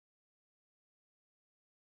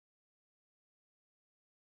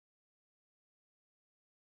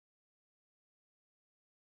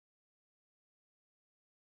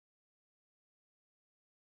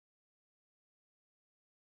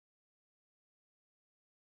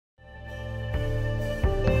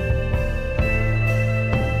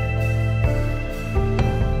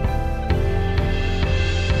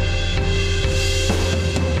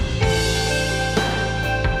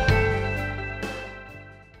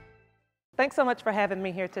Thanks so much for having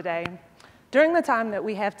me here today. During the time that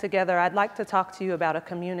we have together, I'd like to talk to you about a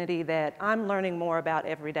community that I'm learning more about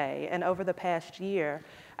every day. And over the past year,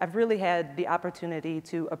 I've really had the opportunity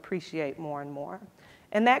to appreciate more and more.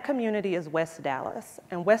 And that community is West Dallas.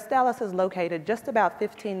 And West Dallas is located just about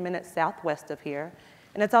 15 minutes southwest of here.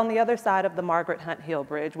 And it's on the other side of the Margaret Hunt Hill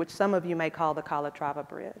Bridge, which some of you may call the Calatrava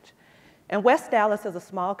Bridge. And West Dallas is a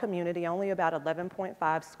small community, only about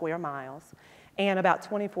 11.5 square miles, and about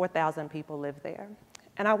 24,000 people live there.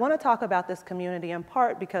 And I want to talk about this community in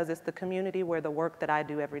part because it's the community where the work that I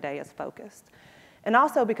do every day is focused. And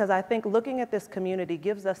also because I think looking at this community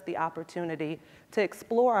gives us the opportunity to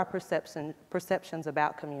explore our perceptions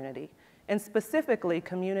about community, and specifically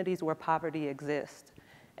communities where poverty exists,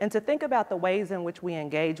 and to think about the ways in which we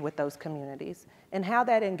engage with those communities and how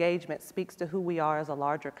that engagement speaks to who we are as a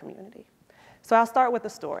larger community. So I'll start with a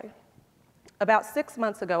story. About 6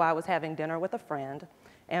 months ago, I was having dinner with a friend,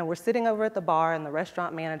 and we're sitting over at the bar, and the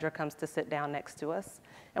restaurant manager comes to sit down next to us.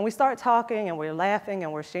 And we start talking, and we're laughing,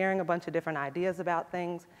 and we're sharing a bunch of different ideas about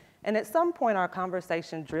things. And at some point, our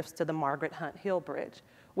conversation drifts to the Margaret Hunt Hill Bridge,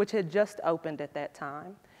 which had just opened at that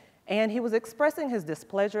time. And he was expressing his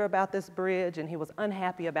displeasure about this bridge, and he was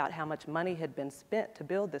unhappy about how much money had been spent to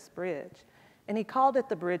build this bridge. And he called it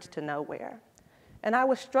the bridge to nowhere. And I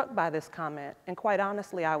was struck by this comment, and quite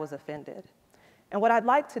honestly, I was offended. And what I'd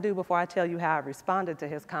like to do before I tell you how I responded to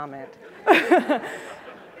his comment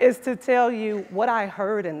is to tell you what I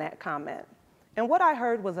heard in that comment. And what I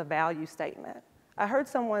heard was a value statement. I heard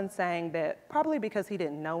someone saying that probably because he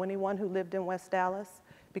didn't know anyone who lived in West Dallas,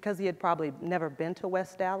 because he had probably never been to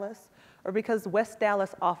West Dallas, or because West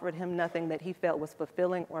Dallas offered him nothing that he felt was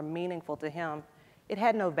fulfilling or meaningful to him, it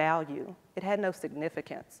had no value, it had no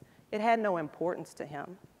significance, it had no importance to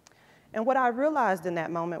him. And what I realized in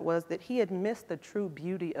that moment was that he had missed the true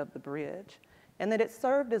beauty of the bridge, and that it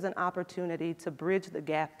served as an opportunity to bridge the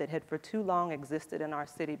gap that had for too long existed in our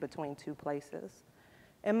city between two places.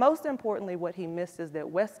 And most importantly, what he missed is that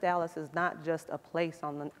West Dallas is not just a place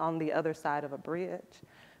on the other side of a bridge,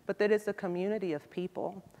 but that it's a community of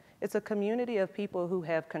people. It's a community of people who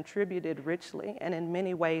have contributed richly and in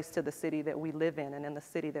many ways to the city that we live in and in the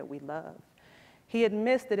city that we love. He had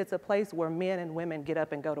missed that it's a place where men and women get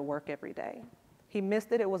up and go to work every day. He missed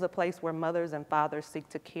that it was a place where mothers and fathers seek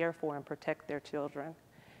to care for and protect their children.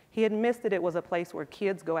 He had missed that it was a place where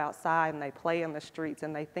kids go outside and they play in the streets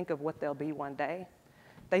and they think of what they'll be one day.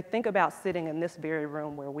 They think about sitting in this very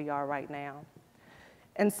room where we are right now.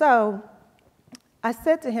 And so I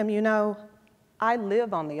said to him, you know, I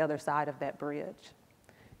live on the other side of that bridge.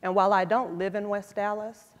 And while I don't live in West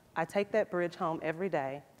Dallas, I take that bridge home every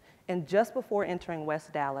day. And just before entering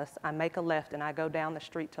West Dallas, I make a left and I go down the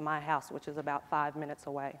street to my house, which is about 5 minutes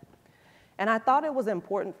away. And I thought it was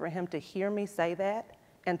important for him to hear me say that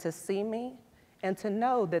and to see me and to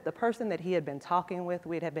know that the person that he had been talking with,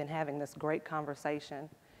 we had been having this great conversation.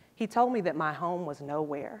 He told me that my home was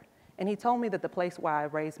nowhere. And he told me that the place where I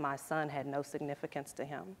raised my son had no significance to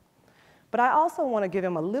him. But I also want to give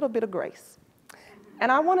him a little bit of grace.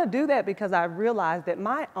 And I want to do that because I realized that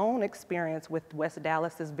my own experience with West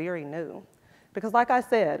Dallas is very new. Because like I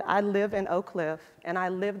said, I live in Oak Cliff, and I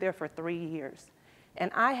lived there for 3 years. And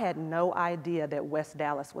I had no idea that West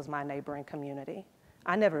Dallas was my neighboring community.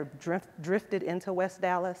 I never drifted into West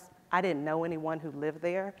Dallas. I didn't know anyone who lived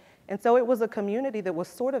there. And so it was a community that was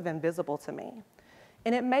sort of invisible to me.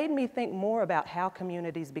 And it made me think more about how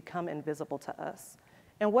communities become invisible to us.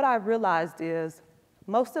 And what I realized is,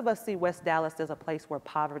 most of us see West Dallas as a place where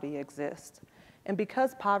poverty exists. And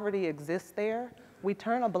because poverty exists there, we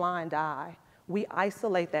turn a blind eye. We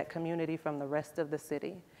isolate that community from the rest of the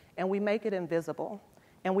city, and we make it invisible.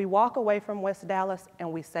 And we walk away from West Dallas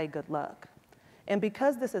and we say good luck. And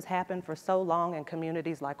because this has happened for so long in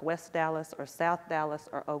communities like West Dallas or South Dallas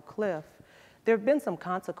or Oak Cliff, there have been some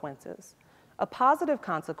consequences. A positive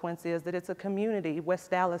consequence is that it's a community, West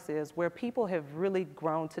Dallas is, where people have really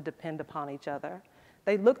grown to depend upon each other.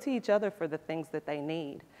 They look to each other for the things that they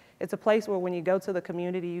need. It's a place where when you go to the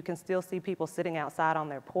community, you can still see people sitting outside on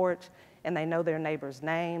their porch, and they know their neighbors'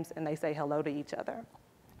 names, and they say hello to each other.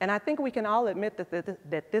 And I think we can all admit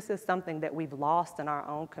that this is something that we've lost in our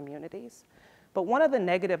own communities. But one of the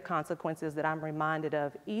negative consequences that I'm reminded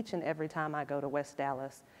of each and every time I go to West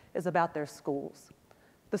Dallas is about their schools.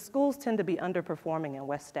 The schools tend to be underperforming in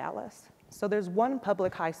West Dallas. So there's one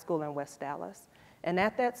public high school in West Dallas. And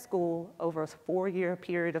at that school, over a 4-year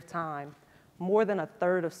period of time, more than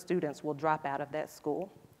 1/3 of students will drop out of that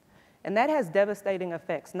school. And that has devastating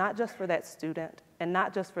effects, not just for that student and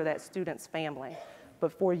not just for that student's family,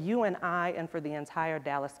 but for you and I and for the entire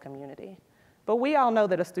Dallas community. But we all know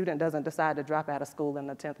that a student doesn't decide to drop out of school in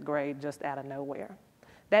the 10th grade just out of nowhere.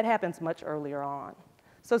 That happens much earlier on.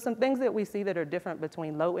 So some things that we see that are different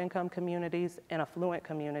between low-income communities and affluent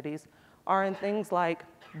communities are in things like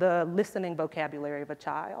the listening vocabulary of a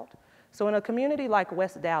child. So in a community like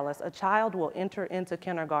West Dallas, a child will enter into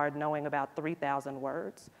kindergarten knowing about 3,000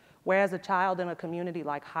 words, whereas a child in a community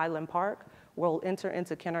like Highland Park will enter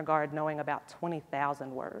into kindergarten knowing about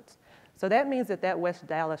 20,000 words. So that means that that West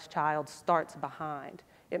Dallas child starts behind.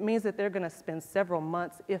 It means that they're going to spend several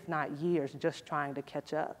months, if not years, just trying to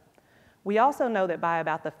catch up. We also know that by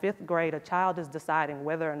about the 5th grade, a child is deciding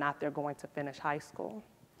whether or not they're going to finish high school.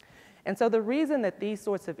 And so the reason that these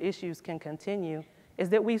sorts of issues can continue is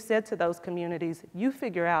that we've said to those communities, you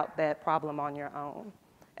figure out that problem on your own.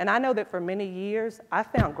 And I know that for many years, I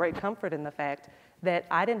found great comfort in the fact that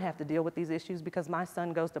I didn't have to deal with these issues because my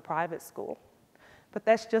son goes to private school. But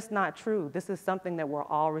that's just not true. This is something that we're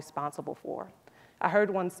all responsible for. I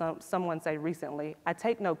heard someone say recently, I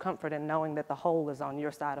take no comfort in knowing that the hole is on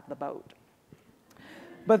your side of the boat.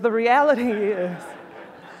 But the reality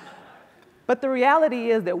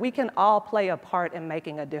is that we can all play a part in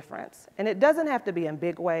making a difference. And it doesn't have to be in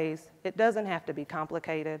big ways. It doesn't have to be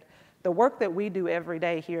complicated. The work that we do every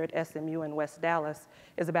day here at SMU in West Dallas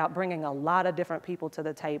is about bringing a lot of different people to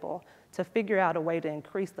the table to figure out a way to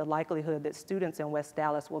increase the likelihood that students in West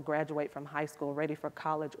Dallas will graduate from high school ready for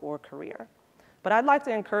college or career. But I'd like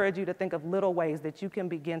to encourage you to think of little ways that you can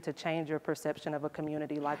begin to change your perception of a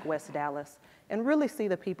community like West Dallas and really see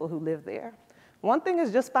the people who live there. One thing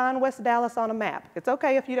is just find West Dallas on a map. It's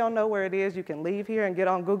okay if you don't know where it is. You can leave here and get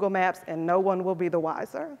on Google Maps and no one will be the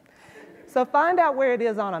wiser. So find out where it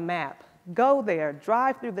is on a map. Go there,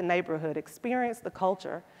 drive through the neighborhood, experience the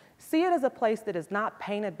culture. See it as a place that is not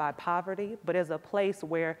painted by poverty, but as a place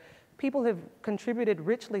where people have contributed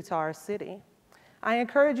richly to our city. I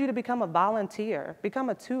encourage you to become a volunteer, become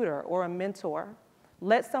a tutor or a mentor.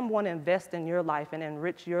 Let someone invest in your life and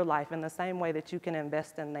enrich your life in the same way that you can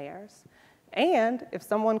invest in theirs. And if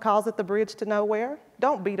someone calls it the bridge to nowhere,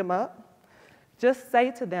 don't beat them up. Just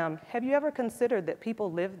say to them, have you ever considered that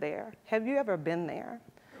people live there? Have you ever been there?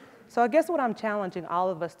 So I guess what I'm challenging all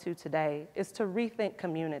of us to today is to rethink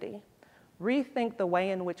community, rethink the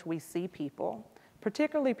way in which we see people,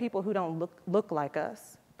 particularly people who don't look like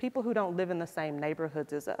us, people who don't live in the same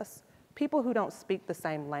neighborhoods as us, people who don't speak the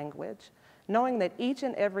same language, knowing that each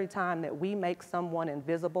and every time that we make someone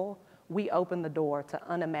invisible, we open the door to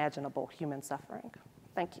unimaginable human suffering.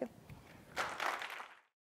 Thank you.